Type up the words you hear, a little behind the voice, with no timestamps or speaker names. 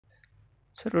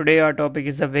So today our topic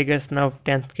is the vagus nerve,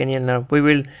 10th cranial nerve. We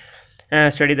will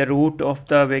study the root of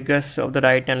the vagus of the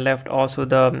right and left, also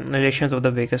the relations of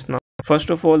the vagus nerve. First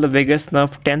of all, the vagus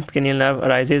nerve, 10th cranial nerve,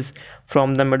 arises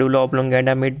from the medulla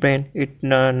oblongata midbrain. It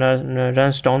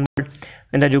runs downward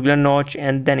in the jugular notch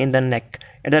and then in the neck.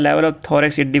 At the level of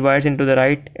thorax, it divides into the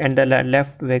right and the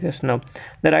left vagus nerve.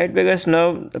 The right vagus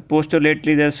nerve,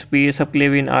 posterolaterally there is the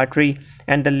subclavian artery,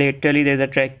 and the laterally there is a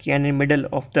trachea, and in the middle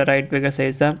of the right vagus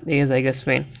is the esophagus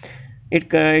vein. It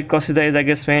crosses the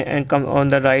esophagus vein and comes on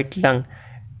the right lung.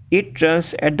 It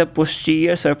runs at the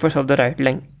posterior surface of the right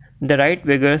lung. The right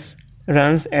vagus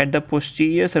runs at the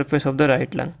posterior surface of the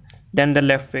right lung. Then the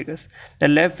left vagus. The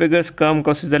left vagus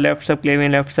crosses the left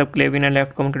subclavian and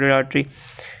left carotid artery,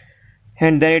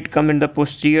 and then it comes in the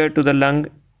posterior to the lung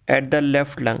at the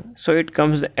left lung. So it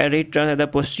runs at the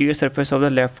posterior surface of the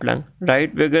left lung.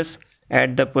 Right vagus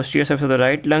at the posterior surface of the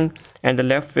right lung, and the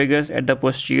left vagus at the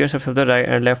posterior surface of the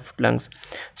left lungs.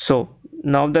 So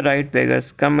now the right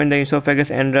vagus comes in the esophagus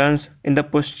and runs in the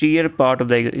posterior part of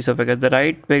the esophagus. The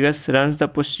right vagus runs the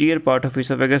posterior part of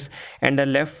esophagus, and the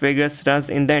left vagus runs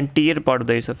in the anterior part of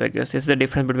the esophagus. This is the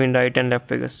difference between right and left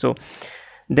vagus. So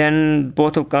then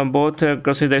both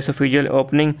crosses the esophageal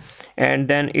opening, and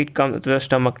then it comes to the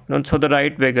stomach. So the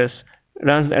right vagus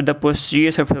runs at the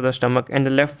posterior surface of the stomach, and the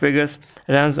left vagus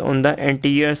runs on the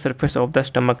anterior surface of the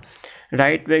stomach.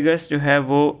 Right vagus जो है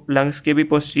वो lungs के भी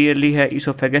posteriorly है,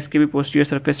 oesophagus के भी posterior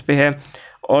surface पे है,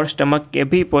 और स्टमक के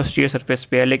भी पोस्टीरियर सरफेस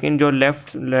पे है. लेकिन जो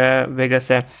लेफ्ट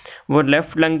वेगस है वो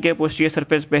लेफ्ट लंग के पोस्टीरियर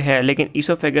सरफेस पे है, लेकिन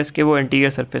इसोफेगस के वो एंटीरियर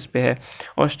सरफेस पे है,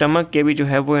 और स्टमक के भी जो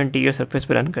है वो एंटीरियर सरफेस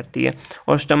पे रन करती है,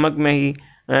 और स्टमक में ही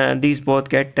these both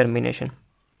get termination.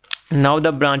 Now the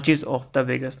branches of the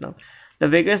vagus nerve. The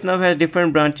vagus nerve has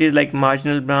different branches like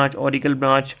marginal branch, aurical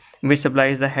branch, which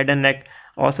supplies the head and neck.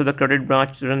 Also the carotid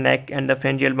branch to the neck, and the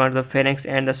pharyngeal branch to the pharynx,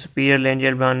 and the superior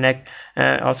laryngeal branch neck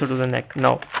also to the neck.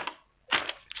 Now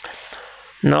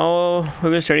we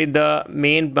will study the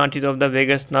main branches of the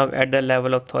vagus nerve at the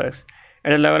level of thorax. At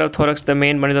the level of thorax, the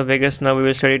main branches of vagus nerve we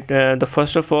will study. The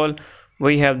first of all,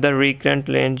 we have the recurrent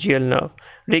laryngeal nerve.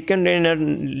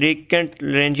 Recurrent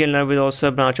laryngeal nerve is also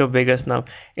a branch of vagus nerve.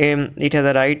 It has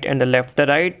a right and a left. The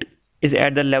right is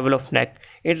at the level of neck.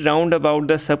 It round about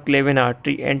the subclavian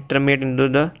artery and terminate into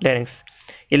the larynx.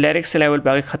 ये larynx level पे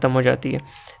आगे खत्म हो जाती है.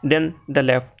 Then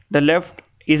the left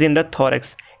is in the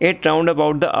thorax. It round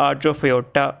about the arch of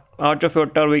aorta,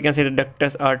 or we can say the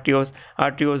ductus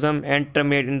arteriosum, and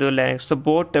terminate into the larynx. So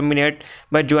both terminate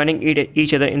by joining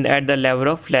each other at the level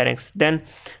of larynx. Then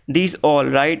these all,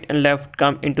 right and left,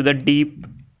 come into the deep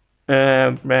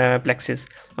plexus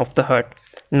of the heart.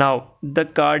 Now the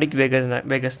cardiac vagus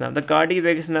nerve. The cardiac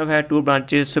vagus nerve has two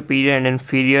branches, superior and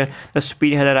inferior. The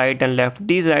superior has a right and left.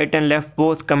 These right and left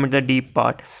both come into the deep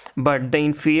part, but the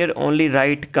inferior only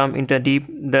right come into the deep.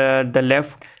 The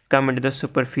left come into the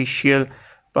superficial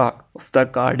part of the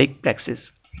cardiac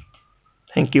plexus.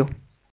 Thank you.